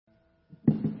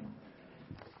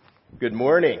Good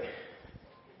morning.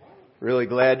 Really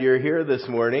glad you're here this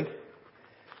morning.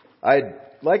 I'd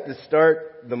like to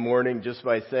start the morning just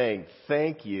by saying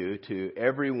thank you to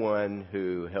everyone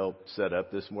who helped set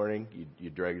up this morning.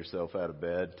 You drag yourself out of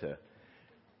bed to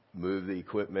move the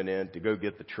equipment in, to go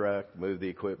get the truck, move the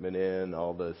equipment in,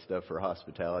 all the stuff for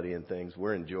hospitality and things.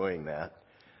 We're enjoying that.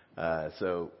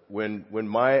 So when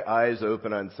my eyes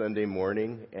open on Sunday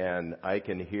morning and I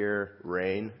can hear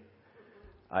rain,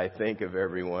 I think of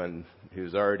everyone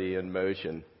who's already in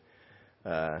motion.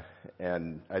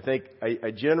 And I think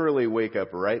I generally wake up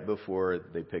right before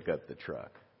they pick up the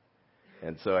truck.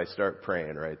 And so I start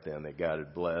praying right then that God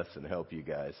would bless and help you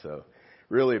guys. So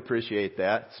really appreciate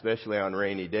that, especially on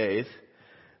rainy days.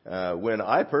 When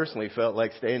I personally felt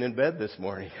like staying in bed this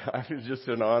morning. I was just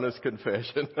an honest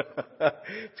confession.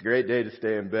 It's a great day to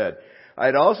stay in bed.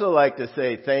 I'd also like to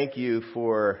say thank you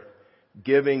for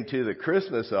giving to the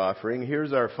Christmas offering.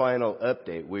 Here's our final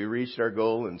update. We reached our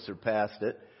goal and surpassed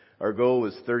it. Our goal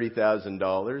was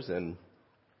 $30,000 and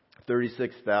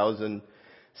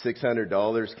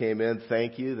 $36,600 came in.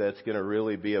 Thank you. That's going to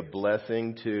really be a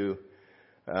blessing to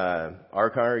our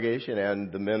congregation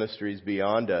and the ministries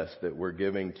beyond us that we're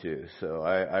giving to. So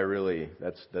I really,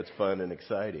 that's fun and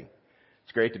exciting.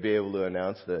 It's great to be able to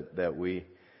announce that we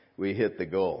hit the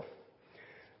goal.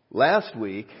 Last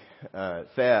week,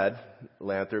 Thad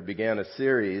Lanther began a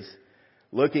series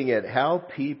looking at how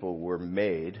people were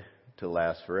made to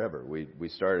last forever. We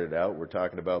started out, we're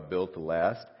talking about built to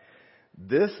last.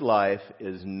 This life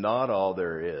is not all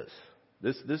there is.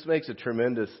 This makes a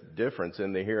tremendous difference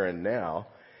in the here and now.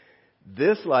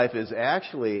 This life is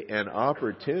actually an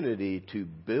opportunity to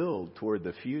build toward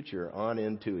the future on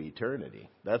into eternity.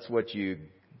 That's what you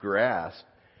grasp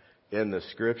in the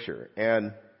Scripture.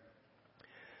 And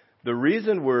the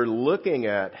reason we're looking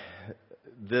at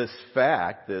this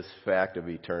fact of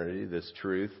eternity, this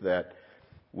truth that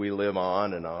we live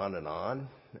on and on and on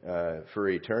for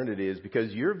eternity is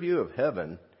because your view of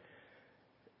heaven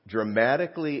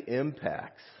dramatically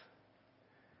impacts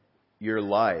your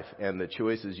life and the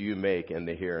choices you make in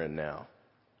the here and now.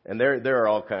 And there are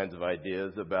all kinds of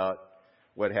ideas about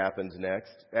what happens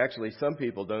next. Actually, some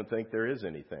people don't think there is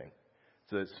anything.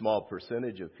 It's a small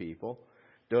percentage of people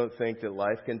don't think that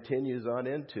life continues on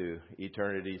into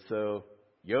eternity. So,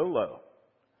 YOLO.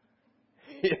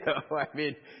 I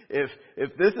mean, if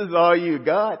this is all you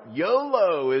got,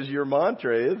 YOLO is your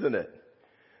mantra, isn't it?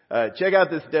 Check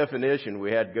out this definition.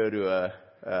 We had to go to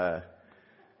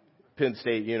Penn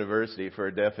State University for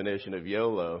a definition of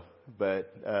YOLO,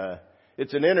 but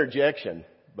it's an interjection,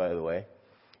 by the way.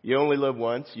 You only live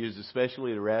once, used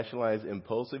especially to rationalize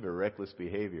impulsive or reckless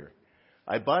behavior.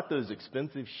 I bought those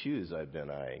expensive shoes I've been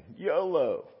eyeing.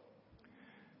 YOLO.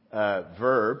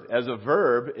 Verb. As a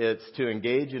verb, it's to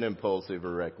engage in impulsive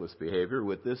or reckless behavior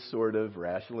with this sort of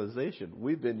rationalization.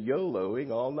 We've been YOLOing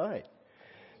all night.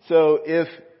 So if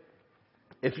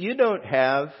you don't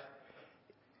have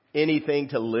anything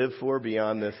to live for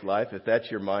beyond this life, if that's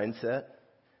your mindset,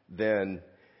 then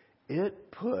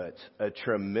it puts a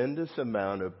tremendous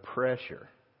amount of pressure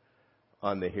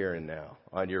on the here and now,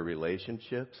 on your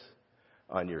relationships,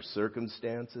 on your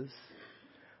circumstances,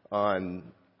 on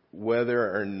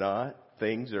whether or not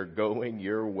things are going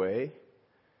your way.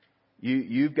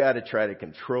 You've got to try to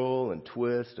control and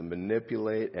twist and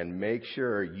manipulate and make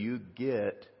sure you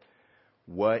get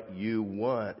what you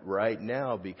want right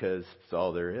now because it's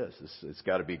all there is. It's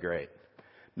got to be great.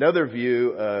 Another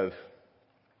view of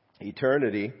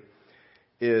eternity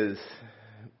is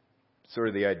sort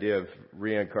of the idea of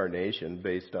reincarnation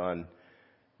based on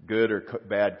good or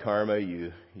bad karma.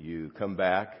 You come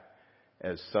back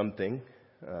as something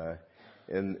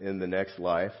in the next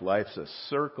life. Life's a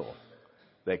circle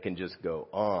that can just go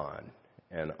on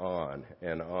and on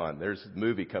and on. There's a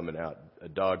movie coming out, A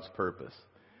Dog's Purpose.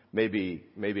 Maybe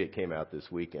it came out this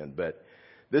weekend, but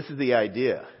this is the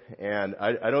idea. And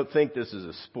I don't think this is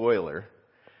a spoiler,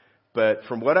 but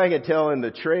from what I can tell in the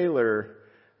trailer,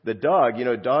 the dog,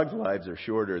 dogs' lives are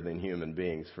shorter than human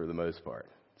beings for the most part.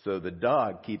 So the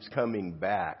dog keeps coming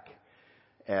back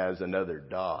as another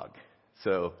dog.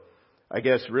 So I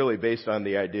guess really based on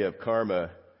the idea of karma,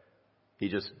 he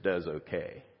just does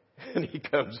okay. And he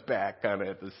comes back kind of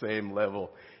at the same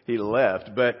level he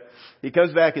left. But he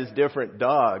comes back as different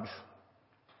dogs,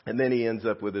 and then he ends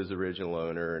up with his original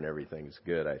owner and everything's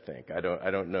good, I think. I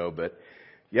don't know, but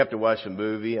you have to watch the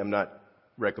movie. I'm not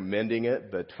recommending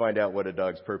it, but to find out what A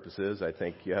Dog's Purpose is, I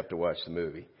think you have to watch the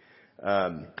movie.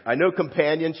 I know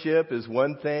companionship is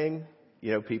one thing.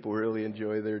 People really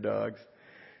enjoy their dogs.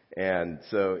 And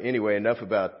so anyway, enough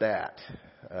about that.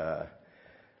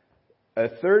 A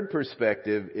third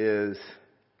perspective is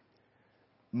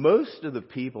Most of the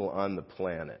people on the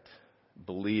planet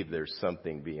believe there's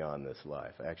something beyond this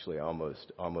life. Actually,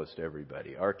 almost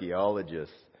everybody.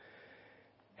 Archaeologists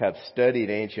have studied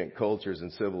ancient cultures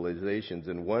and civilizations,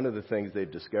 and one of the things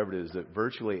they've discovered is that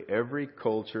virtually every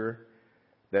culture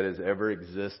that has ever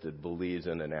existed believes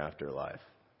in an afterlife.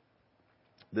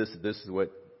 This is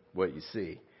what you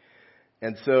see.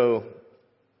 And so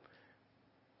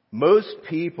most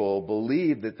people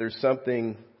believe that there's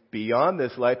something beyond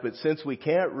this life, but since we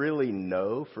can't really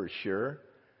know for sure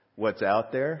what's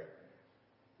out there,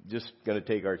 just going to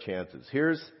take our chances.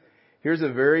 Here's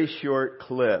a very short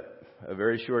clip, a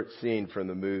very short scene from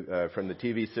the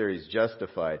TV series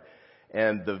Justified.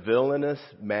 And the villainous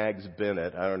Mags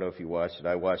Bennett, I don't know if you watched it.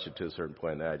 I watched it to a certain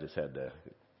point, and I just had to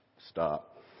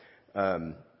stop.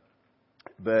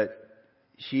 But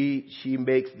she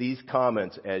makes these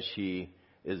comments as she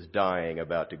is dying,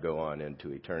 about to go on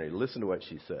into eternity. Listen to what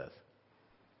she says.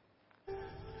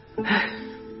 Put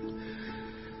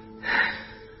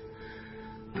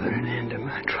an end to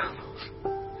my troubles.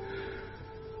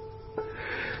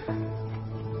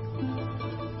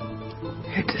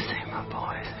 Get to see my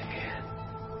boys again.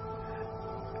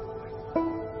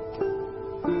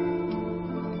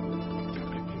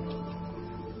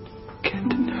 Get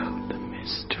to know the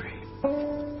mystery.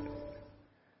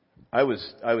 I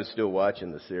was still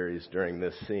watching the series during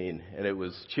this scene, and it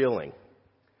was chilling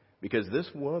because this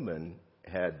woman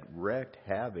had wreaked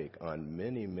havoc on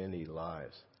many, many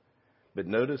lives. But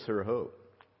notice her hope.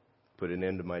 Put an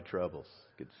end to my troubles.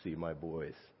 Get to see my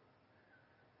boys.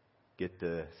 Get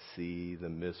to see the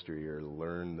mystery or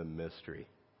learn the mystery.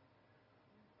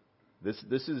 This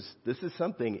is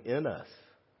something in us.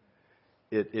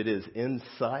 It is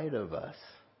inside of us.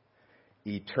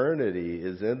 Eternity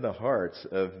is in the hearts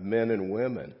of men and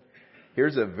women.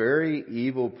 Here's a very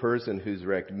evil person who's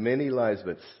wrecked many lives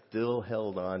but still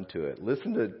held on to it.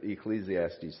 Listen to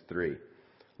Ecclesiastes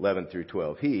 3:11 through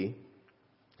 12. He,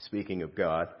 speaking of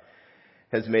God,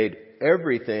 has made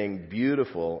everything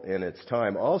beautiful in its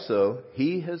time. Also,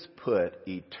 He has put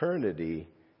eternity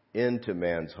into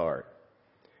man's heart.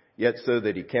 Yet so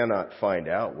that he cannot find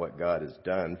out what God has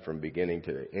done from beginning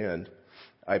to the end,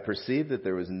 I perceived that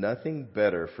there was nothing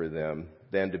better for them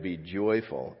than to be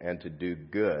joyful and to do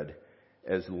good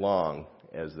as long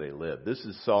as they live. This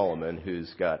is Solomon,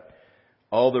 who's got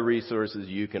all the resources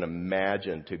you can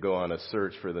imagine to go on a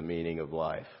search for the meaning of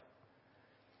life.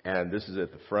 And this is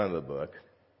at the front of the book.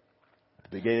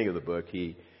 At the beginning of the book,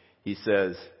 he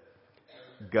says,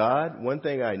 God, one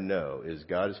thing I know is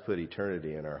God has put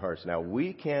eternity in our hearts. Now,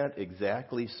 we can't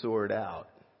exactly sort out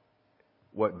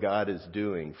what God is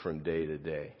doing from day to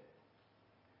day.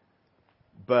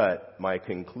 But my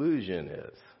conclusion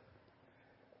is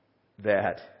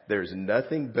that there's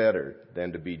nothing better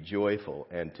than to be joyful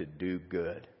and to do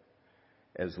good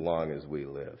as long as we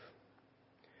live.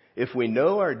 If we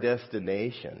know our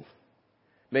destination,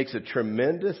 makes a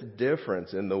tremendous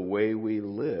difference in the way we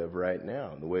live right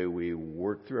now, the way we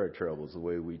work through our troubles, the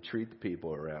way we treat the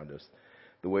people around us,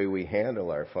 the way we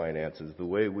handle our finances, the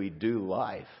way we do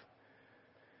life.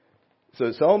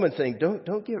 So Solomon's saying,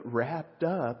 don't get wrapped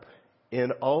up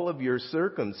in all of your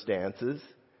circumstances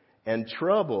and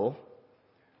trouble,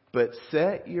 but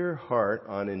set your heart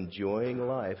on enjoying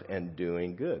life and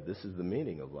doing good. This is the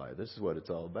meaning of life. This is what it's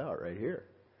all about right here.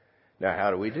 Now,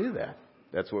 how do we do that?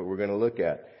 That's what we're going to look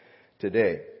at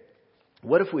today.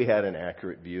 What if we had an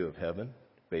accurate view of heaven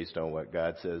based on what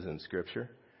God says in Scripture?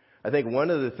 I think one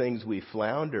of the things we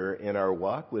flounder in our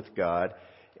walk with God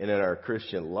and in our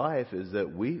Christian life is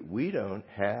that we don't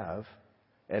have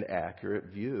an accurate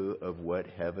view of what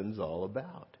heaven's all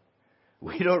about.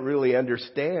 We don't really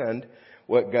understand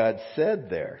what God said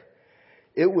there.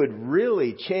 It would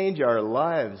really change our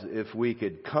lives if we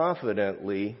could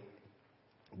confidently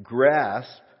grasp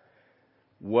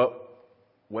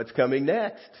what's coming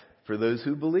next for those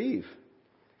who believe.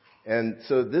 And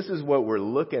so this is what we're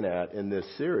looking at in this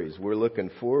series. We're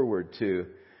looking forward to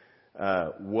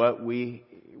what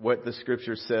the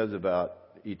Scripture says about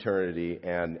eternity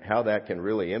and how that can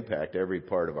really impact every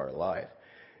part of our life.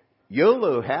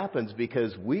 YOLO happens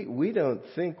because we don't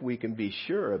think we can be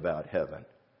sure about heaven.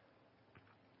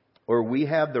 Or we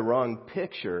have the wrong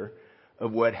picture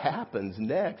of what happens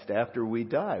next after we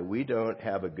die. We don't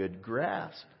have a good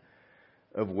grasp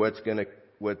of what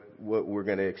we're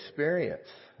going to experience.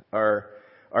 Our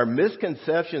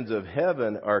misconceptions of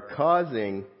heaven are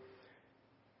causing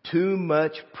too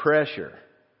much pressure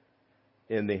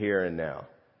in the here and now.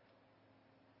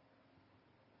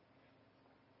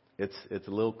 It's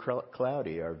a little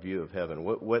cloudy, our view of heaven.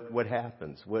 What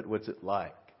happens? What's it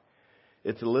like?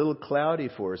 It's a little cloudy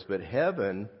for us, but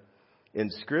heaven In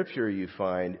Scripture, you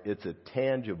find it's a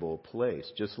tangible place,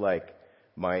 just like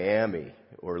Miami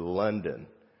or London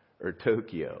or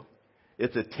Tokyo.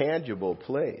 It's a tangible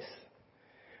place.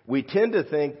 We tend to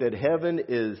think that heaven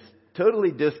is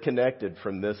totally disconnected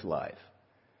from this life.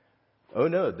 Oh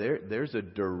no, there's a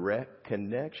direct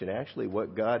connection. Actually,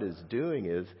 what God is doing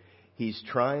is He's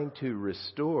trying to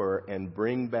restore and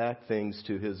bring back things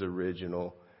to His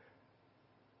original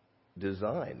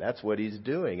design. That's what He's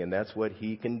doing, and that's what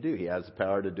He can do. He has the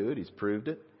power to do it. He's proved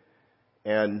it.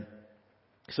 And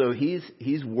so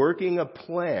He's working a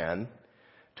plan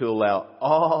to allow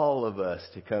all of us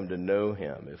to come to know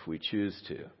Him if we choose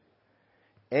to,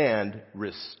 and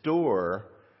restore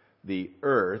the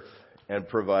earth and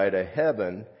provide a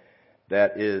heaven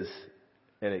that is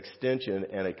an extension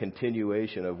and a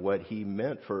continuation of what He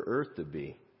meant for earth to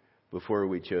be before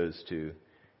we chose to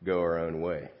go our own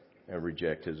way and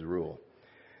reject His rule.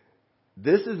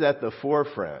 This is at the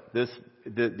forefront.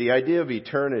 The idea of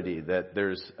eternity, that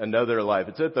there's another life,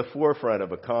 it's at the forefront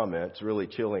of a comment. It's a really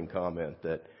chilling comment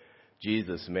that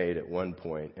Jesus made at one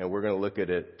point, and we're going to look at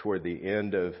it toward the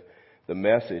end of the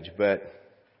message. But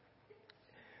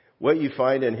what you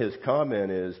find in his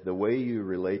comment is the way you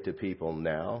relate to people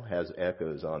now has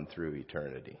echoes on through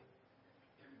eternity.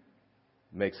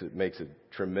 Makes a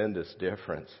tremendous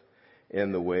difference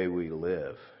in the way we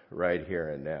live right here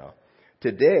and now.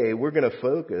 Today, we're going to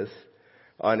focus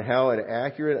on how an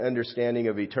accurate understanding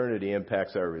of eternity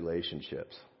impacts our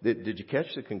relationships. Did you catch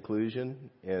the conclusion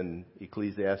in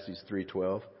Ecclesiastes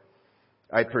 3:12?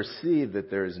 I perceive that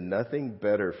there is nothing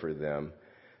better for them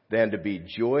than to be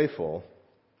joyful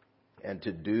and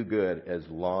to do good as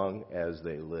long as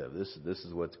they live. This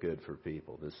is what's good for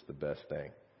people. This is the best thing.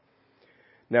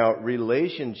 Now,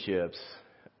 relationships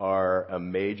are a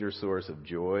major source of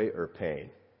joy or pain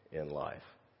in life.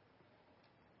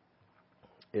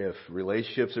 If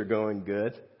relationships are going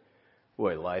good,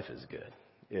 boy, life is good.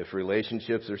 If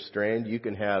relationships are strained, you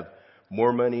can have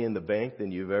more money in the bank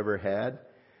than you've ever had.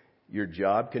 Your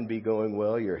job can be going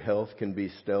well. Your health can be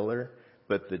stellar.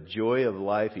 But the joy of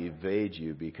life evades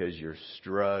you because you're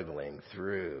struggling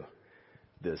through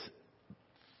this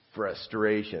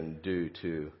frustration due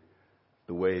to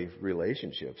the way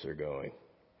relationships are going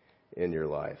in your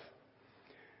life.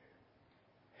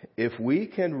 If we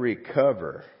can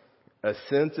recover a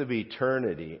sense of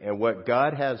eternity and what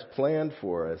God has planned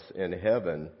for us in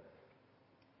heaven,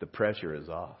 the pressure is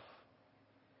off.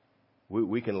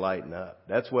 We can lighten up.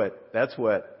 That's what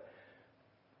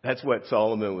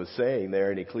Solomon was saying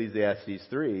there in Ecclesiastes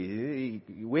 3.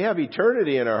 We have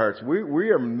eternity in our hearts. We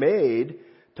are made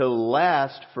to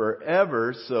last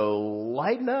forever, so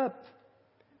lighten up.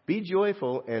 Be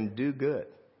joyful and do good.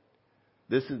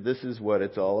 This is what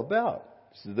it's all about.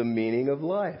 This is the meaning of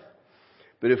life.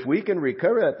 But if we can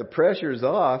recover that, the pressure's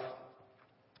off,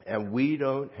 and we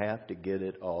don't have to get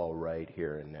it all right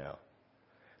here and now.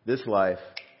 This life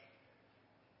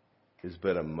is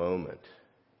but a moment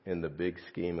in the big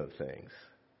scheme of things,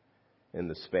 in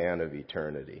the span of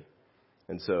eternity.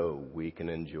 And so we can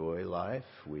enjoy life,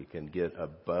 we can get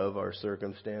above our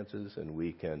circumstances, and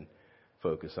we can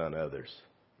focus on others.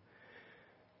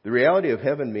 The reality of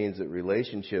heaven means that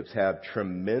relationships have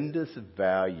tremendous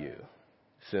value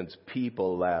since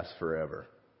people last forever.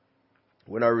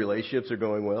 When our relationships are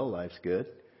going well, life's good.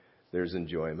 There's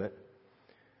enjoyment.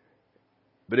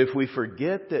 But if we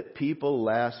forget that people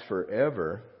last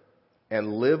forever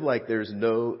and live like there's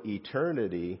no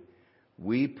eternity,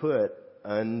 we put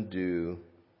undue,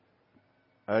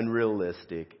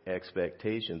 unrealistic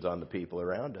expectations on the people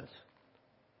around us.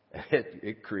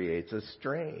 It creates a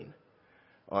strain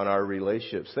on our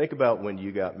relationships. Think about when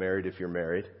you got married, if you're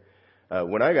married.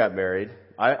 When I got married,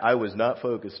 I was not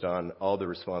focused on all the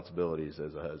responsibilities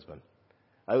as a husband.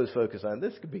 I was focused on,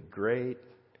 this could be great.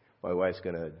 My wife's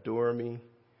going to adore me.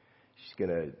 She's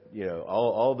going to,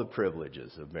 all the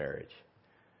privileges of marriage.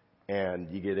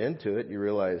 And you get into it, you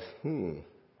realize,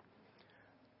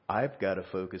 I've got to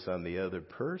focus on the other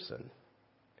person.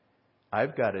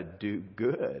 I've got to do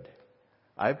good.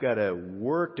 I've got to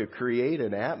work to create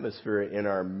an atmosphere in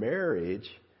our marriage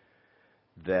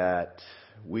that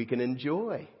we can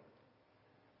enjoy.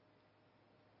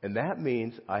 And that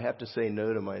means I have to say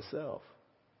no to myself.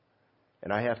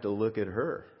 And I have to look at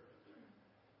her.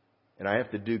 And I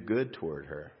have to do good toward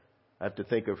her. I have to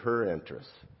think of her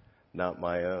interests, not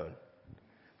my own.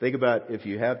 Think about, if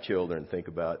you have children, think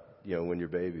about, when your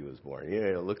baby was born.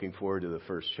 Looking forward to the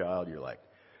first child, you're like,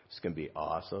 it's going to be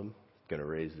awesome. I'm going to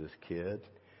raise this kid.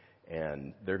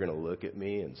 And they're going to look at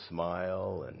me and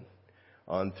smile, and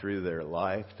on through their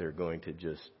life, they're going to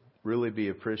just really be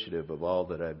appreciative of all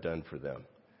that I've done for them.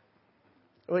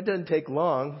 Well, it doesn't take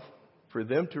long for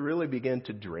them to really begin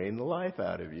to drain the life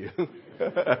out of you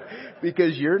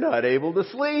because you're not able to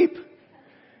sleep.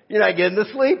 You're not getting the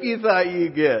sleep you thought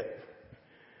you'd get.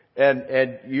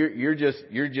 And you're just,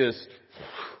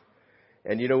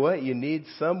 and you know what? You need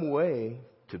some way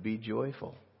to be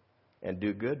joyful and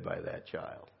do good by that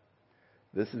child.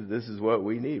 This is what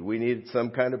we need. We need some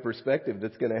kind of perspective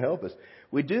that's going to help us.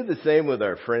 We do the same with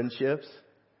our friendships.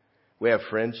 We have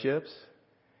friendships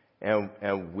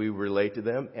and we relate to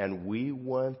them and we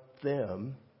want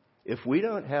them. If we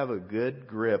don't have a good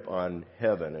grip on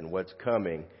heaven and what's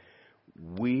coming,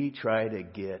 we try to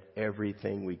get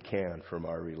everything we can from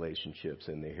our relationships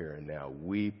in the here and now.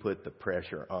 We put the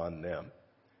pressure on them.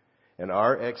 And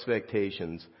our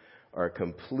expectations are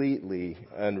completely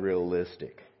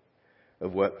unrealistic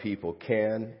of what people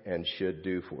can and should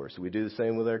do for us. We do the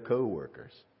same with our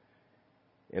coworkers.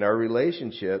 In our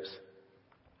relationships,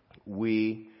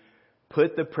 we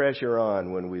put the pressure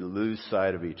on when we lose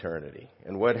sight of eternity.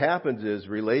 And what happens is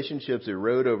relationships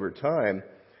erode over time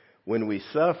when we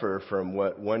suffer from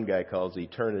what one guy calls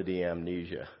eternity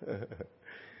amnesia.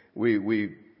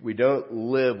 We don't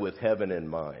live with heaven in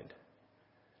mind.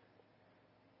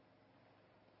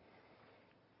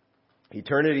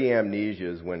 Eternity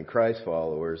amnesia is when Christ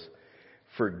followers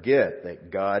forget that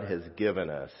God has given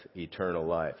us eternal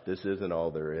life. This isn't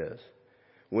all there is.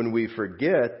 When we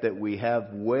forget that we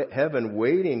have heaven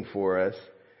waiting for us,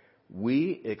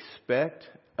 we expect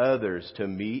others to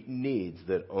meet needs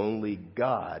that only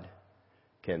God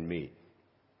can meet.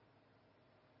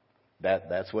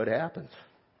 That's what happens.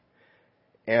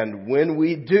 And when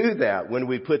we do that, when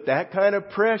we put that kind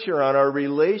of pressure on our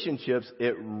relationships,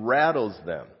 it rattles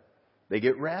them. They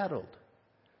get rattled.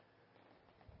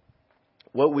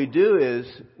 What we do is,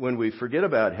 when we forget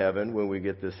about heaven, when we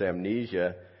get this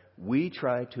amnesia, we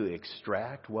try to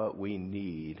extract what we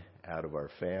need out of our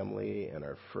family and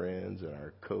our friends and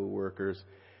our coworkers.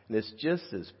 And it's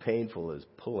just as painful as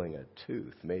pulling a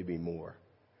tooth, maybe more.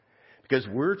 Because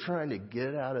we're trying to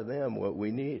get out of them what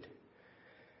we need.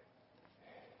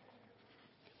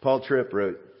 Paul Tripp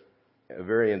wrote a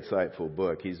very insightful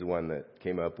book. He's the one that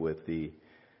came up with the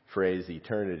phrase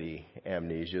eternity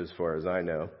amnesia, as far as I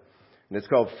know. And it's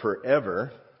called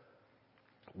Forever,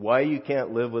 Why You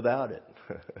Can't Live Without It.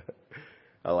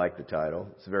 I like the title.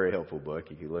 It's a very helpful book.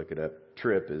 You can look it up.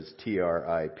 Tripp is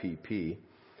Tripp.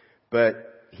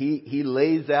 But he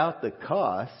lays out the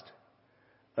cost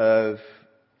of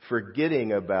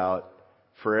forgetting about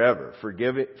forever,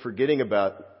 forgetting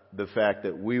about the fact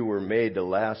that we were made to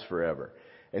last forever.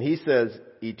 And he says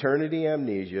eternity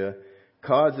amnesia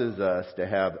causes us to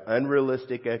have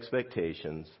unrealistic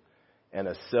expectations and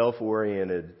a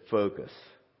self-oriented focus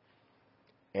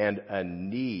and a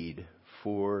need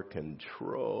for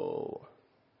control.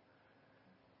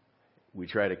 We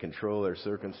try to control our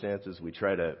circumstances. We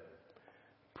try to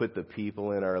put the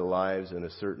people in our lives in a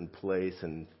certain place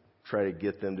and try to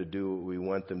get them to do what we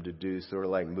want them to do, sort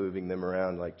of like moving them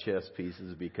around like chess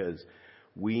pieces, because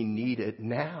we need it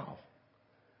now.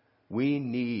 We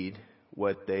need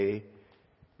what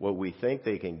we think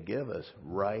they can give us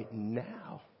right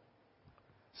now.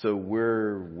 So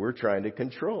we're trying to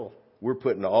control. We're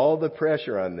putting all the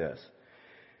pressure on this.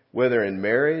 Whether in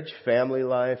marriage, family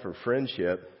life, or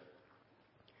friendship,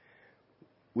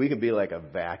 we can be like a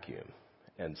vacuum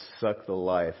and suck the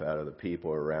life out of the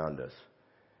people around us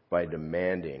by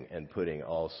demanding and putting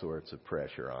all sorts of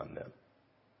pressure on them.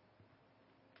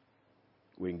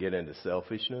 We can get into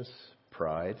selfishness,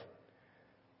 pride.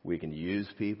 We can use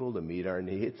people to meet our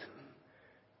needs.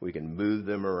 We can move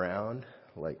them around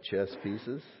like chess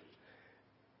pieces.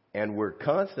 And we're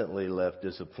constantly left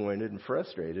disappointed and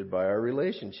frustrated by our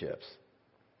relationships.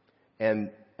 And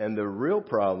the real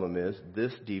problem is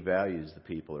this devalues the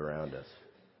people around us.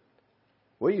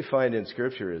 What you find in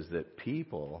Scripture is that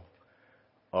people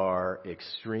are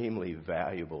extremely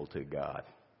valuable to God.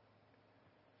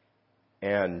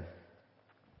 And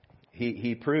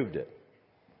he proved it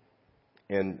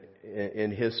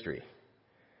in history.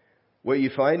 What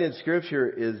you find in Scripture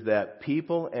is that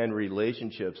people and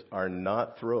relationships are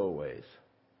not throwaways.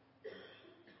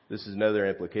 This is another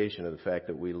implication of the fact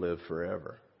that we live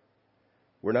forever.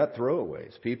 We're not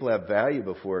throwaways. People have value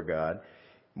before God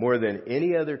more than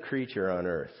any other creature on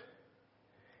earth.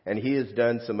 And He has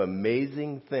done some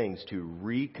amazing things to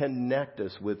reconnect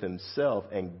us with Himself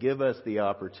and give us the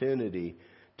opportunity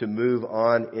to move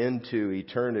on into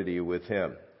eternity with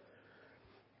Him.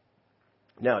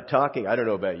 Now, I don't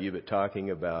know about you, but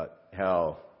talking about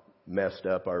how messed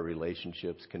up our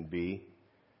relationships can be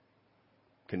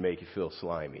can make you feel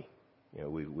slimy. You know,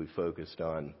 we focused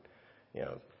on,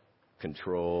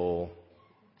 control,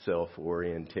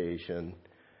 self-orientation,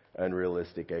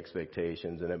 unrealistic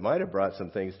expectations. And it might have brought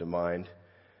some things to mind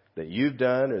that you've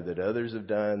done or that others have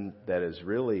done that is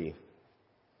really,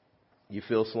 you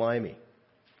feel slimy.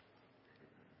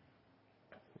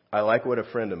 I like what a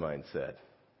friend of mine said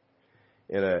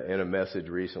in a message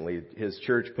recently. His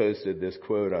church posted this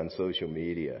quote on social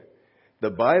media. The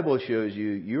Bible shows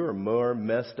you are more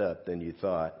messed up than you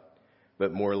thought,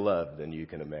 but more loved than you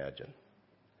can imagine.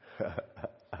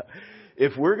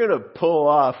 If we're going to pull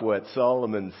off what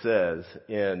Solomon says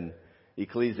in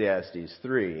Ecclesiastes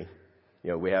 3,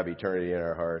 we have eternity in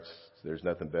our hearts. There's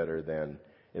nothing better than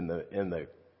in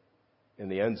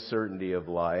the uncertainty of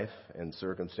life and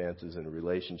circumstances and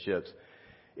relationships.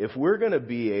 If we're going to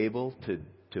be able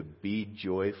to be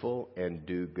joyful and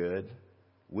do good,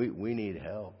 we need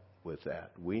help with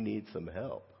that. We need some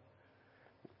help.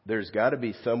 There's got to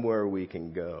be somewhere we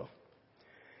can go.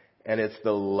 And it's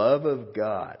the love of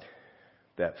God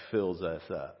that fills us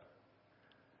up.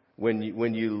 When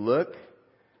you look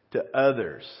to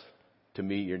others to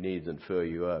meet your needs and fill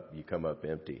you up, you come up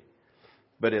empty.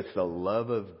 But it's the love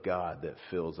of God that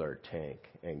fills our tank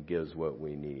and gives what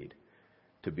we need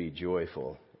to be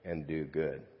joyful and do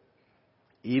good.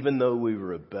 Even though we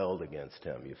rebelled against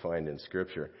Him, you find in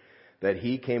Scripture that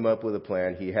He came up with a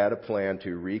plan. He had a plan to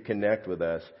reconnect with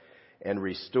us and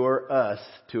restore us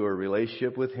to a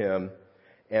relationship with Him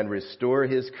and restore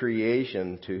His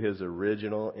creation to His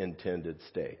original intended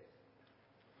state.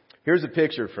 Here's a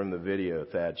picture from the video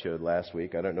Thad showed last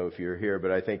week. I don't know if you're here,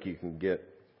 but I think you can get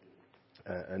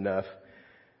enough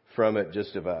from it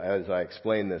just as I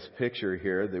explain this picture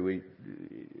here.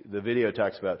 The video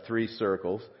talks about 3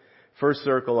 circles. First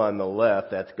circle on the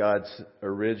left, that's God's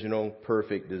original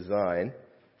perfect design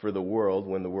for the world.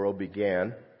 When the world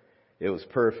began, it was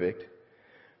perfect.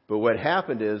 But what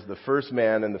happened is the first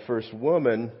man and the first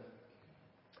woman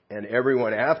and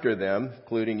everyone after them,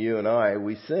 including you and I,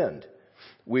 we sinned.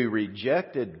 We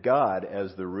rejected God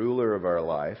as the ruler of our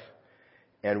life,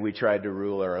 and we tried to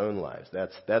rule our own lives.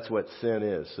 That's what sin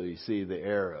is. So you see the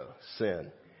arrow,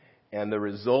 sin. And the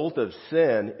result of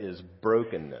sin is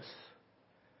brokenness.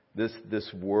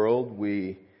 This world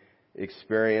we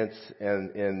experience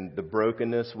and the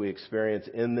brokenness we experience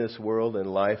in this world in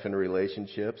life and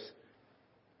relationships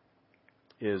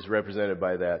is represented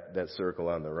by that circle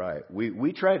on the right.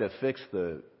 We try to fix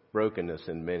the brokenness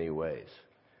in many ways.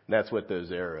 And that's what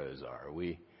those arrows are.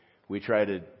 We try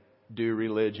to do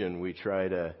religion. We try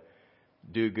to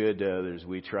do good to others.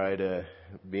 We try to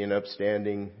be an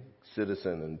upstanding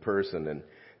citizen and person. And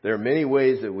there are many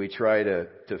ways that we try to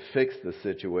fix the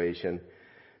situation,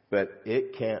 but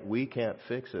we can't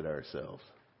fix it ourselves.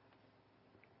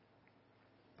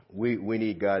 We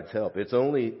need God's help. It's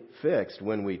only fixed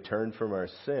when we turn from our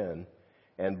sin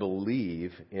and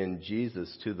believe in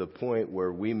Jesus to the point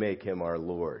where we make Him our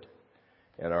Lord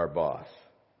and our boss.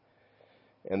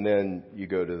 And then you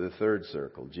go to the third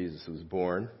circle. Jesus was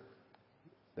born.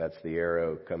 That's the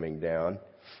arrow coming down.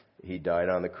 He died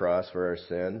on the cross for our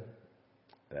sin.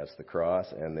 That's the cross.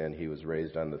 And then He was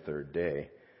raised on the third day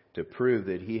to prove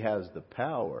that He has the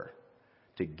power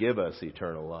to give us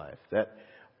eternal life. That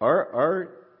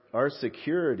our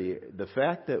security, the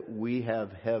fact that we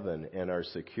have heaven and are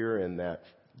secure in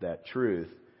that truth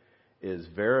is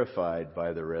verified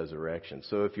by the resurrection.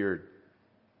 So if you're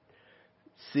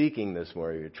seeking this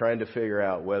more, you're trying to figure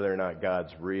out whether or not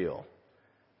God's real,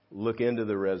 look into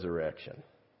the resurrection.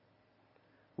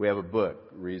 We have a book,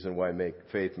 Reason Why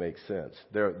Faith Makes Sense.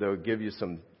 They'll give you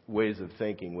some ways of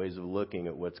thinking, ways of looking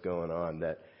at what's going on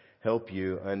that help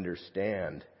you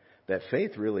understand that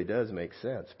faith really does make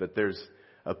sense. But there's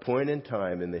a point in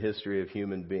time in the history of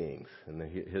human beings, in the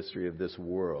history of this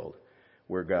world,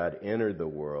 where God entered the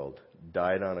world,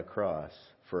 died on a cross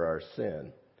for our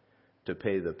sin, to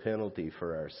pay the penalty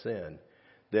for our sin,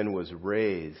 then was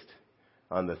raised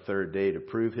on the third day to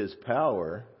prove His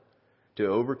power to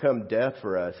overcome death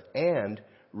for us and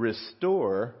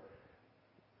restore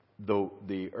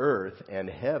the earth and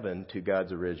heaven to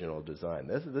God's original design.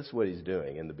 This is what He's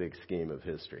doing in the big scheme of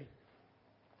history.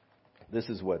 This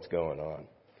is what's going on.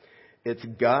 It's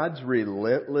God's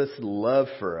relentless love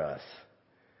for us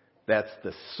that's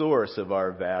the source of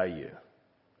our value.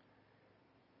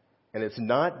 And it's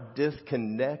not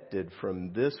disconnected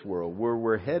from this world. Where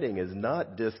we're heading is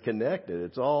not disconnected.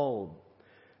 It's all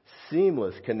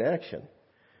seamless connection.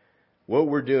 What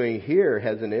we're doing here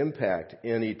has an impact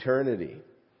in eternity.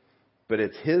 But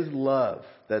it's His love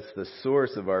that's the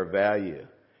source of our value.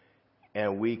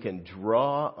 And we can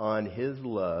draw on His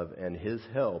love and His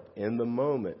help in the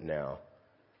moment now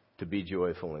to be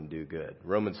joyful and do good.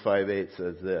 Romans 5:8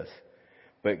 says this,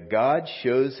 "But God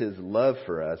shows His love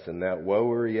for us in that while we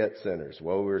were yet sinners,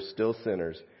 while we were still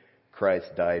sinners,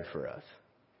 Christ died for us.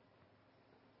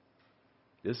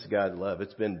 This is God's love.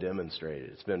 It's been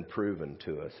demonstrated. It's been proven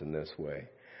to us in this way.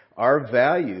 Our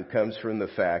value comes from the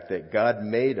fact that God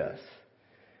made us.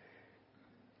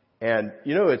 And,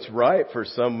 it's right for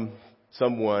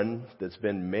someone that's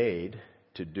been made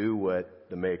to do what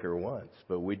the Maker wants.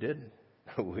 But we didn't.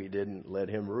 We didn't let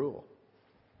Him rule.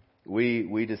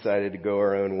 We decided to go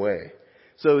our own way.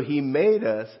 So He made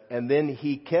us, and then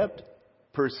He kept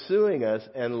pursuing us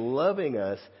and loving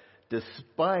us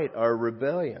despite our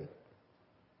rebellion.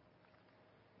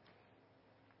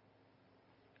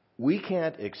 We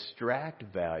can't extract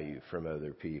value from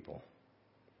other people.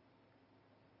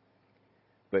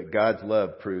 But God's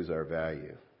love proves our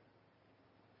value.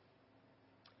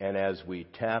 And as we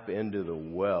tap into the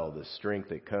well, the strength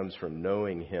that comes from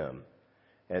knowing Him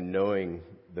and knowing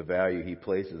the value He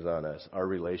places on us, our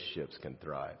relationships can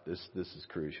thrive. This is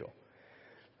crucial.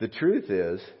 The truth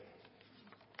is,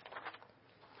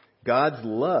 God's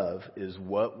love is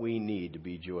what we need to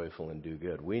be joyful and do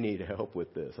good. We need help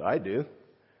with this. I do.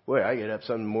 Boy, I get up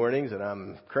some mornings and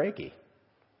I'm cranky.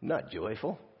 I'm not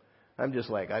joyful. I'm just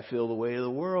like, I feel the weight of the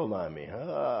world on me.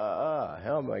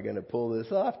 How am I going to pull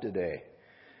this off today?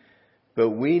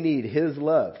 But we need His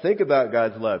love. Think about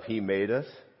God's love. He made us.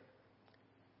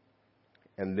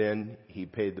 And then He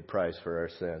paid the price for our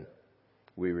sin.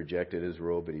 We rejected His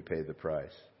rule, but He paid the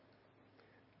price.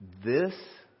 This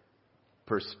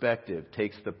perspective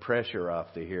takes the pressure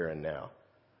off the here and now.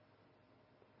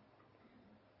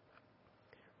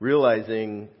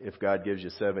 Realizing if God gives you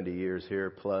 70 years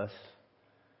here plus,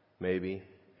 maybe,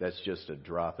 that's just a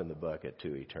drop in the bucket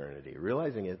to eternity.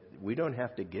 Realizing it, we don't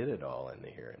have to get it all in the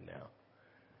here and now.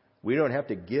 We don't have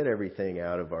to get everything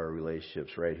out of our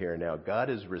relationships right here and now.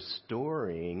 God is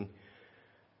restoring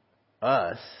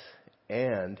us,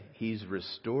 and He's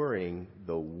restoring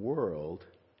the world,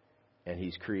 and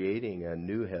He's creating a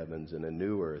new heavens and a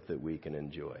new earth that we can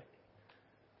enjoy.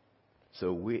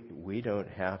 So we don't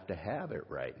have to have it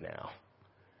right now.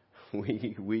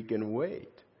 We can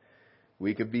wait.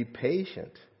 We could be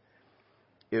patient.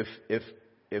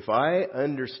 If I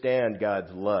understand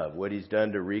God's love, what He's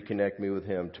done to reconnect me with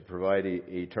Him, to provide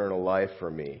eternal life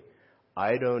for me,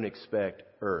 I don't expect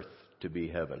earth to be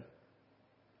heaven,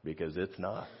 because it's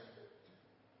not.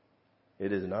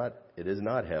 It is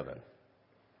not heaven.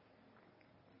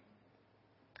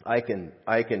 I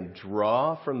can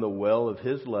draw from the well of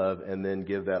His love and then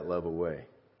give that love away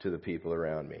to the people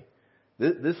around me.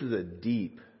 This is a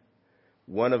deep,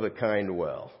 one-of-a-kind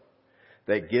well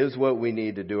that gives what we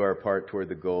need to do our part toward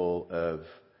the goal of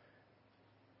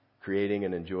creating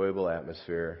an enjoyable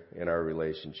atmosphere in our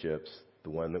relationships,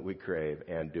 the one that we crave,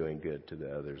 and doing good to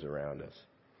the others around us.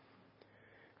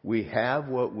 We have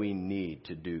what we need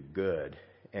to do good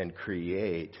and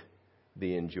create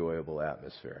the enjoyable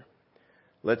atmosphere.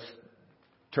 Let's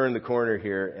turn the corner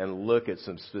here and look at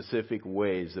some specific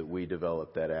ways that we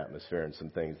develop that atmosphere and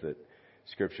some things that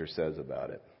Scripture says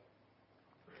about it.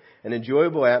 An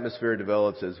enjoyable atmosphere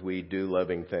develops as we do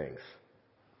loving things.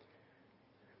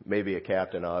 Maybe a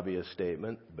Captain Obvious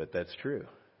statement, but that's true.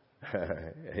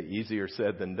 Easier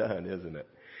said than done, isn't it?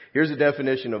 Here's a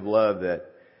definition of love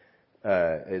that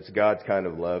it's God's kind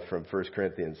of love from 1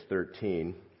 Corinthians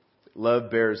 13.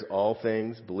 Love bears all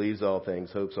things, believes all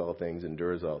things, hopes all things,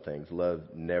 endures all things. Love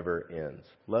never ends.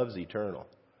 Love's eternal.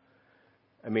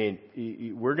 I mean,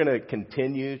 we're going to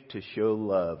continue to show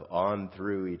love on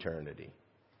through eternity.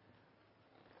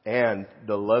 And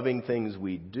the loving things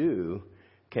we do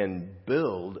can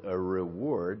build a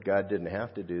reward. God didn't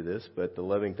have to do this, but the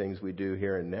loving things we do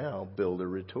here and now build a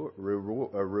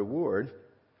reward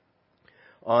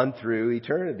on through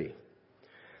eternity.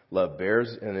 Love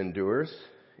bears and endures.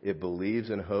 It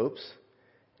believes and hopes,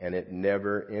 and it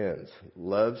never ends.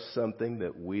 Love's something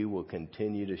that we will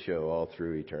continue to show all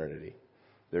through eternity.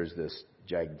 There's this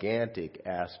gigantic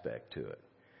aspect to it.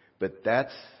 But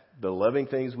that's the loving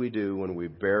things we do when we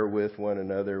bear with one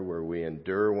another, where we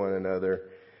endure one another.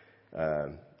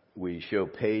 We show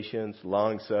patience,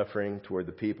 long-suffering toward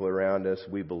the people around us.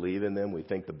 We believe in them. We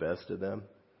think the best of them.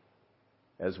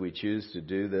 As we choose to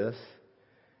do this,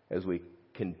 as we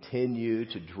continue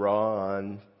to draw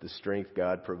on the strength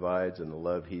God provides and the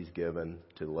love He's given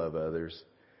to love others,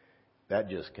 that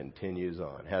just continues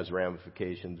on, has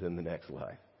ramifications in the next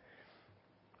life.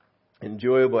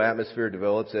 Enjoyable atmosphere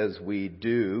develops as we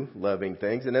do loving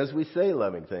things and as we say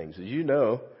loving things. As you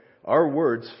know, our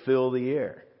words fill the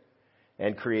air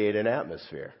and create an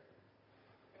atmosphere.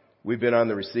 We've been on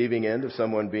the receiving end of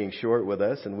someone being short with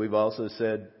us, and we've also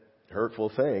said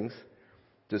hurtful things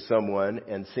to someone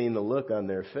and seen the look on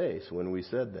their face when we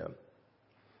said them.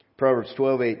 Proverbs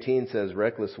 12:18 says,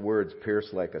 reckless words pierce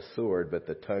like a sword, but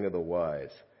the tongue of the wise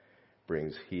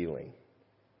brings healing.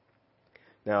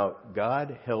 Now,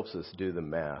 God helps us do the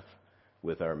math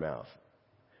with our mouth.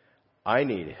 I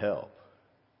need help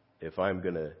if I'm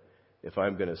going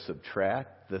to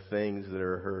subtract the things that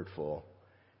are hurtful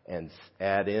and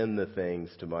add in the things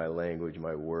to my language,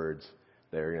 my words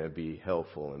that are going to be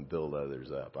helpful and build others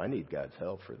up. I need God's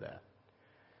help for that.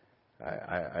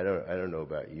 I don't know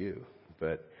about you,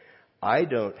 but I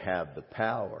don't have the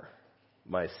power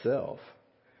myself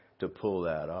to pull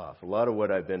that off. A lot of what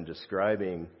I've been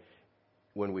describing,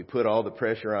 when we put all the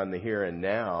pressure on the here and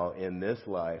now in this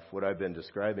life, what I've been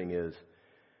describing is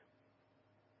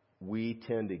we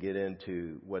tend to get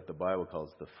into what the Bible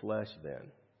calls the flesh then.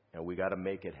 And we got to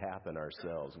make it happen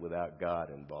ourselves without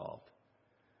God involved.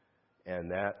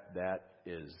 And that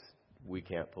is, we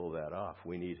can't pull that off.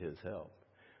 We need His help.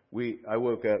 I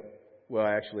woke up, well,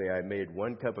 actually, I made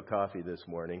 1 cup of coffee this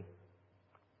morning,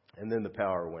 and then the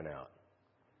power went out.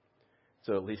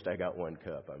 So at least I got 1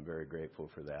 cup. I'm very grateful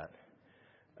for that.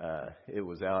 It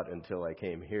was out until I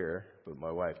came here, but my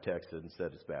wife texted and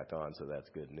said it's back on, so that's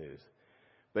good news.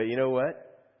 But you know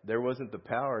what? There wasn't the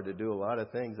power to do a lot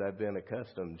of things I've been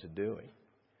accustomed to doing.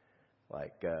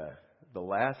 Like the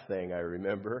last thing I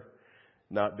remember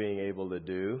not being able to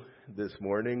do this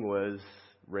morning was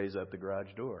raise up the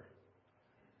garage door.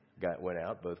 Went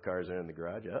out, both cars are in the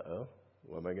garage. Uh-oh,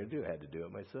 what am I going to do? I had to do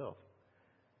it myself.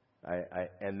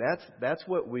 And that's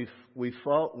what we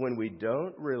fault when we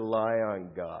don't rely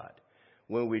on God,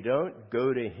 when we don't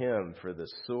go to Him for the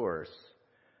source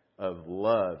of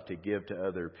love to give to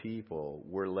other people.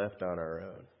 We're left on our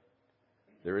own.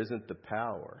 There isn't the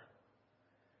power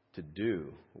to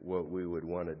do what we would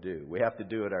want to do. We have to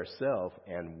do it ourselves,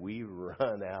 and we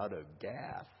run out of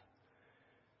gas.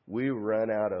 We run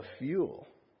out of fuel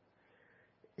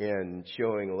in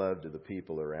showing love to the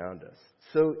people around us.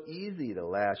 So easy to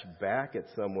lash back at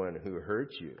someone who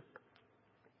hurts you.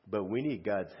 But we need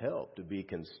God's help to be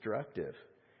constructive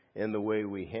in the way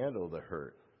we handle the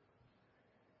hurt.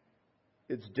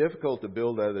 It's difficult to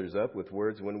build others up with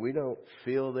words when we don't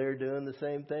feel they're doing the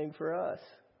same thing for us.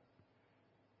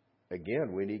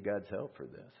 Again, we need God's help for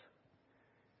this.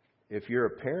 If you're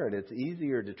a parent, it's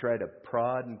easier to try to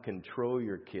prod and control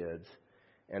your kids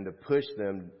and to push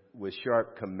them with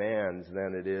sharp commands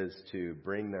than it is to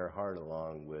bring their heart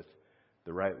along with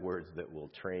the right words that will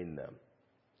train them.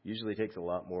 Usually takes a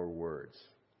lot more words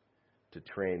to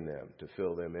train them, to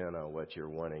fill them in on what you're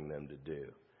wanting them to do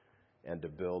and to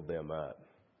build them up.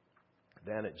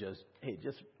 Then it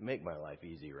just make my life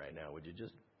easy right now. Would you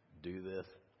just do this?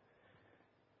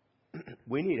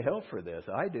 We need help for this.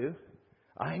 I do.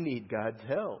 I need God's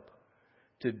help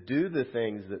to do the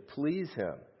things that please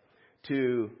Him,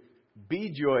 to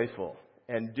be joyful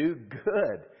and do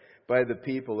good by the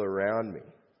people around me.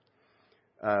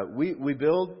 We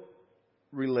build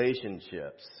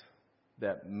relationships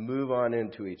that move on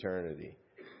into eternity,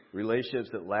 relationships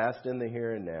that last in the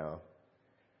here and now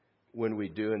when we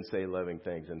do and say loving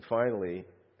things. And finally,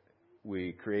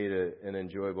 we create an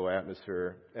enjoyable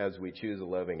atmosphere as we choose a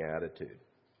loving attitude.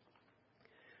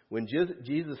 When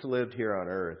Jesus lived here on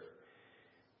earth,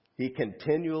 He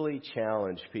continually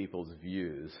challenged people's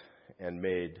views and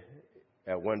made,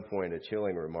 at one point, a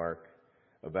chilling remark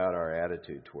about our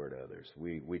attitude toward others.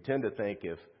 We tend to think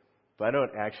if I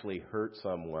don't actually hurt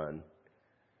someone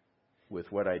with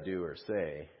what I do or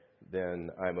say, then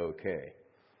I'm okay.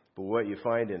 But what you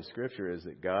find in Scripture is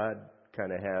that God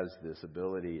kind of has this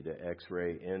ability to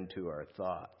x-ray into our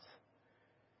thoughts.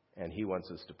 And He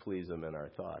wants us to please Him in our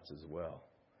thoughts as well.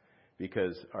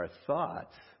 Because our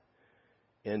thoughts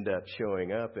end up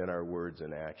showing up in our words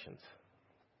and actions.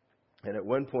 And at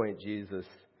one point, Jesus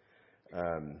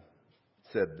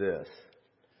said this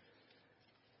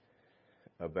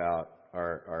about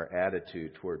our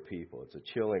attitude toward people. It's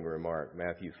a chilling remark.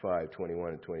 Matthew 5:21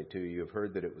 and 22. You have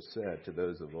heard that it was said to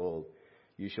those of old,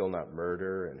 you shall not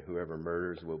murder, and whoever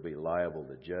murders will be liable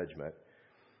to judgment.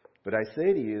 But I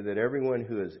say to you that everyone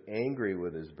who is angry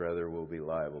with his brother will be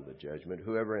liable to judgment.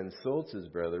 Whoever insults his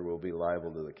brother will be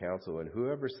liable to the council, and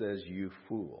whoever says, you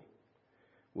fool,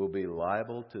 will be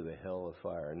liable to the hell of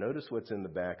fire. Notice what's in the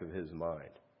back of his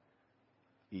mind.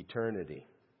 Eternity.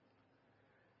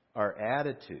 Our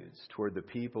attitudes toward the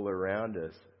people around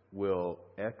us will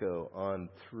echo on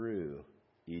through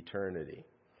eternity.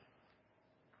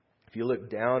 If you look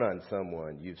down on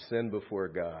someone, you've sinned before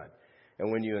God.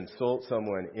 And when you insult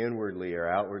someone inwardly or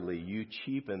outwardly, you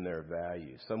cheapen their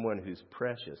value. Someone who's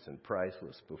precious and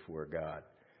priceless before God.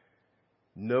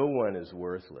 No one is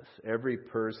worthless. Every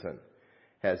person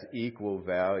has equal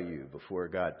value before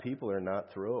God. People are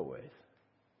not throwaways.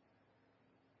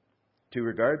 To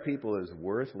regard people as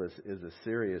worthless is a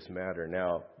serious matter.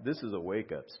 Now, this is a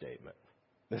wake-up statement.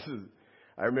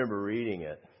 I remember reading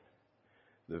it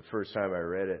the first time I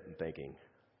read it and thinking,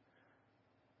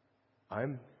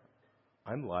 I'm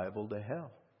liable to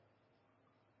hell.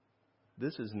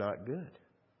 This is not good.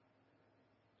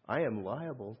 I am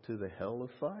liable to the hell of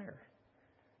fire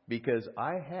because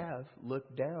I have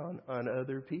looked down on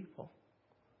other people.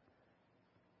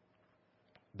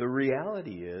 The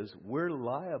reality is we're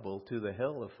liable to the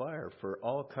hell of fire for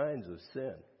all kinds of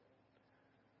sin.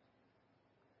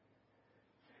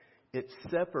 It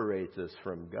separates us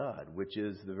from God, which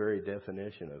is the very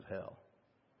definition of hell.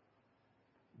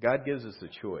 God gives us a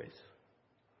choice.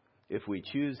 If we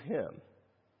choose Him,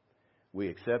 we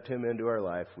accept Him into our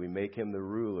life, we make Him the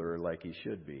ruler like He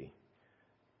should be.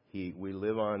 We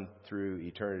live on through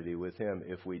eternity with Him.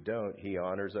 If we don't, He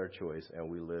honors our choice and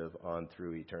we live on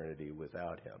through eternity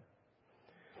without Him.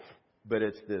 But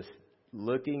it's this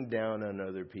looking down on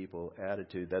other people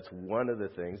attitude. That's one of the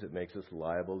things that makes us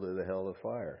liable to the hell of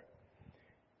fire.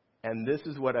 And this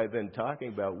is what I've been talking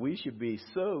about. We should be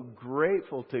so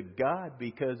grateful to God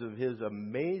because of His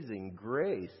amazing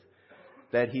grace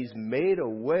that He's made a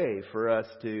way for us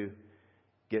to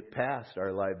get past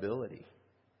our liability.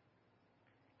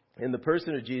 In the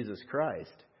person of Jesus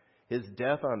Christ, His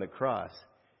death on the cross,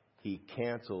 He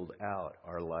canceled out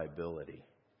our liability.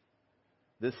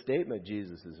 This statement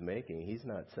Jesus is making, He's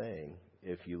not saying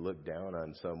if you look down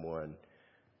on someone,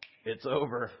 it's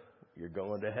over, you're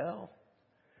going to hell.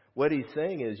 What He's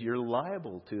saying is you're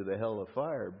liable to the hell of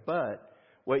fire, but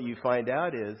what you find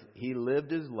out is He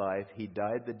lived His life, He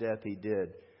died the death He did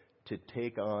to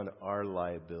take on our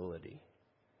liability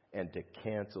and to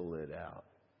cancel it out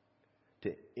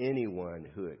to anyone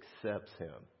who accepts Him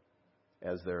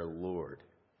as their Lord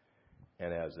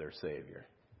and as their Savior.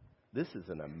 This is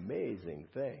an amazing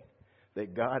thing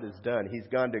that God has done. He's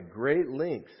gone to great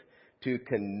lengths to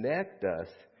connect us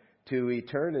to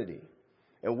eternity.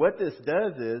 And what this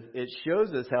does is it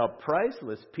shows us how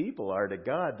priceless people are to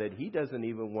God, that He doesn't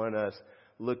even want us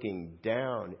looking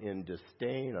down in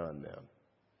disdain on them.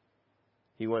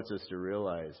 He wants us to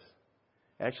realize,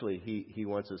 actually, He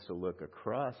wants us to look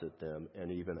across at them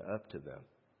and even up to them.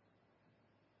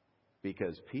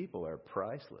 Because people are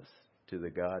priceless to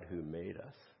the God who made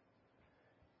us.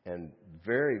 And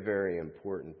very, very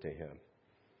important to Him.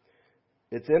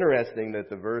 It's interesting that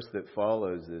the verse that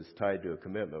follows is tied to a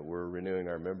commitment. We're renewing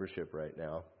our membership right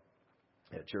now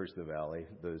at Church in the Valley,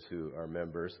 those who are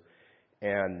members.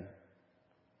 And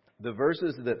the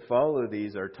verses that follow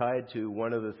these are tied to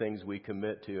one of the things we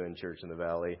commit to in Church in the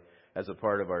Valley as a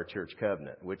part of our church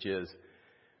covenant, which is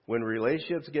when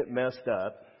relationships get messed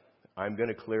up, I'm going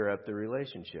to clear up the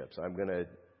relationships. I'm going to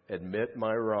admit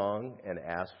my wrong and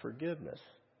ask forgiveness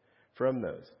from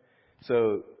those.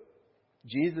 So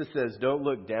Jesus says, don't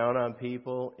look down on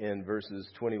people in verses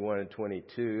 21 and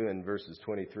 22 and verses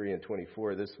 23 and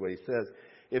 24. This is what He says.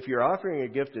 If you're offering a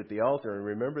gift at the altar and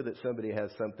remember that somebody has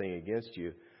something against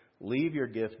you, leave your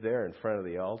gift there in front of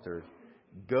the altar.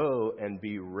 Go and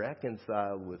be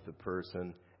reconciled with the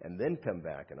person and then come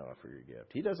back and offer your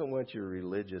gift. He doesn't want your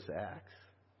religious acts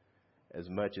as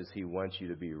much as He wants you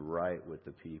to be right with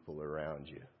the people around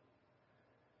you.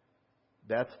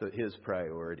 That's His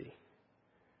priority.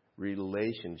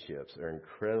 Relationships are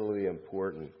incredibly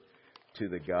important to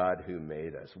the God who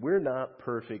made us. We're not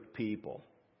perfect people.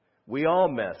 We all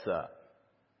mess up.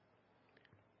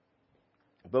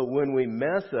 But when we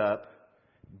mess up,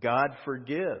 God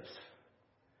forgives.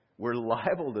 We're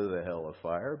liable to the hell of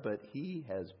fire, but He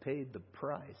has paid the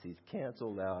price. He's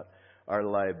canceled out our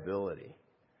liability.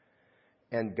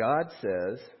 And God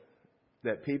says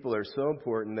that people are so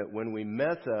important that when we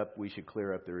mess up, we should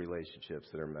clear up the relationships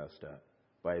that are messed up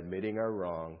by admitting our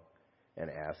wrong and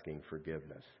asking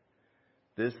forgiveness.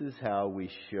 This is how we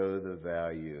show the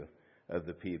value of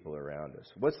the people around us.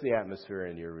 What's the atmosphere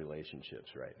in your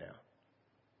relationships right now?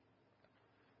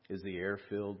 Is the air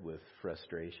filled with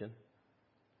frustration?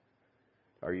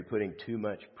 Are you putting too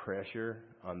much pressure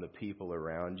on the people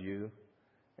around you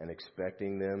and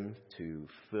expecting them to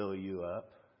fill you up?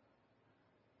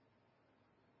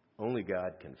 Only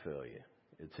God can fill you.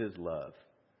 It's His love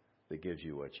that gives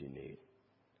you what you need.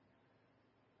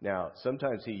 Now,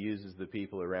 sometimes He uses the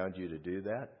people around you to do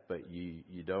that, but you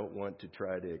don't want to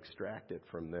try to extract it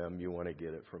from them. You want to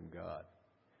get it from God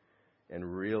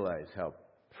and realize how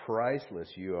priceless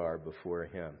you are before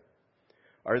Him.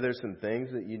 Are there some things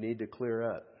that you need to clear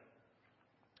up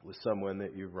with someone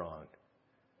that you've wronged?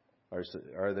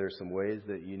 Are there some ways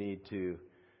that you need to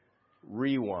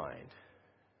rewind?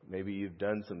 Maybe you've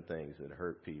done some things that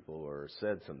hurt people or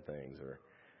said some things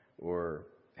or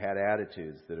had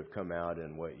attitudes that have come out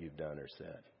in what you've done or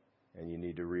said, and you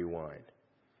need to rewind.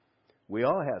 We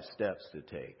all have steps to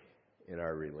take in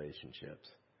our relationships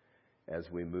as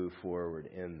we move forward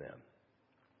in them.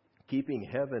 Keeping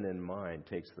heaven in mind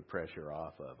takes the pressure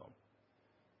off of them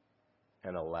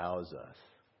and allows us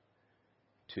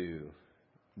to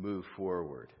move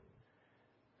forward,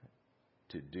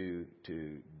 to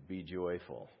be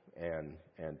joyful and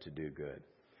to do good.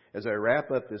 As I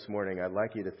wrap up this morning, I'd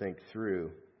like you to think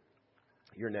through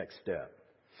your next step.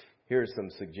 Here are some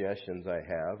suggestions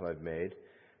I've made.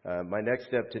 My next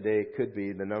step today could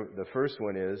be, the first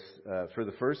one is, for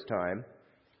the first time,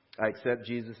 I accept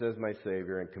Jesus as my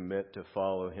Savior and commit to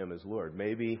follow Him as Lord.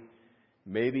 Maybe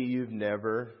you've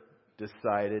never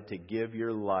decided to give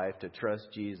your life to trust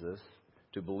Jesus,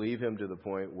 to believe Him to the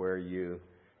point where you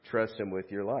trust Him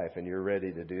with your life, and you're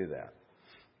ready to do that.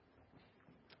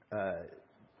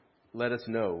 Let us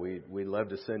know. We'd love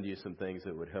to send you some things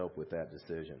that would help with that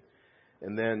decision.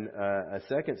 And then a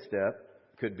second step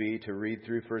could be to read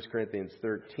through 1 Corinthians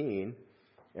 13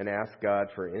 and ask God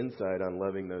for insight on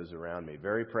loving those around me.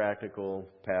 Very practical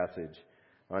passage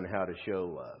on how to show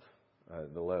love,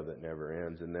 the love that never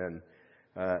ends. And then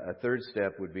a third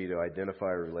step would be to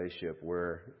identify a relationship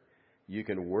where you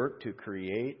can work to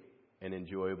create an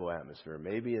enjoyable atmosphere.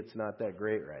 Maybe it's not that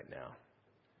great right now,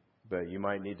 but you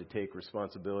might need to take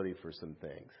responsibility for some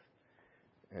things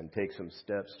and take some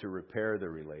steps to repair the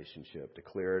relationship, to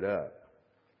clear it up,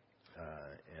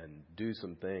 and do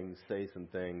some things, say some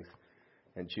things,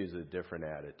 and choose a different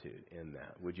attitude in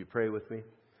that. Would you pray with me?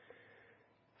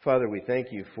 Father, we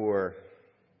thank you for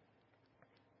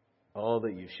all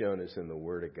that you've shown us in the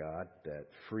Word of God that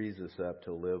frees us up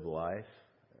to live life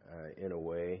in a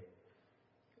way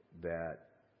that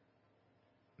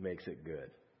makes it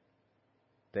good.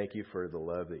 Thank you for the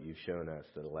love that you've shown us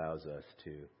that allows us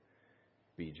to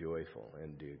be joyful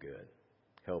and do good.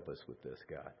 Help us with this,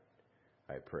 God.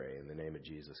 I pray in the name of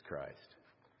Jesus Christ.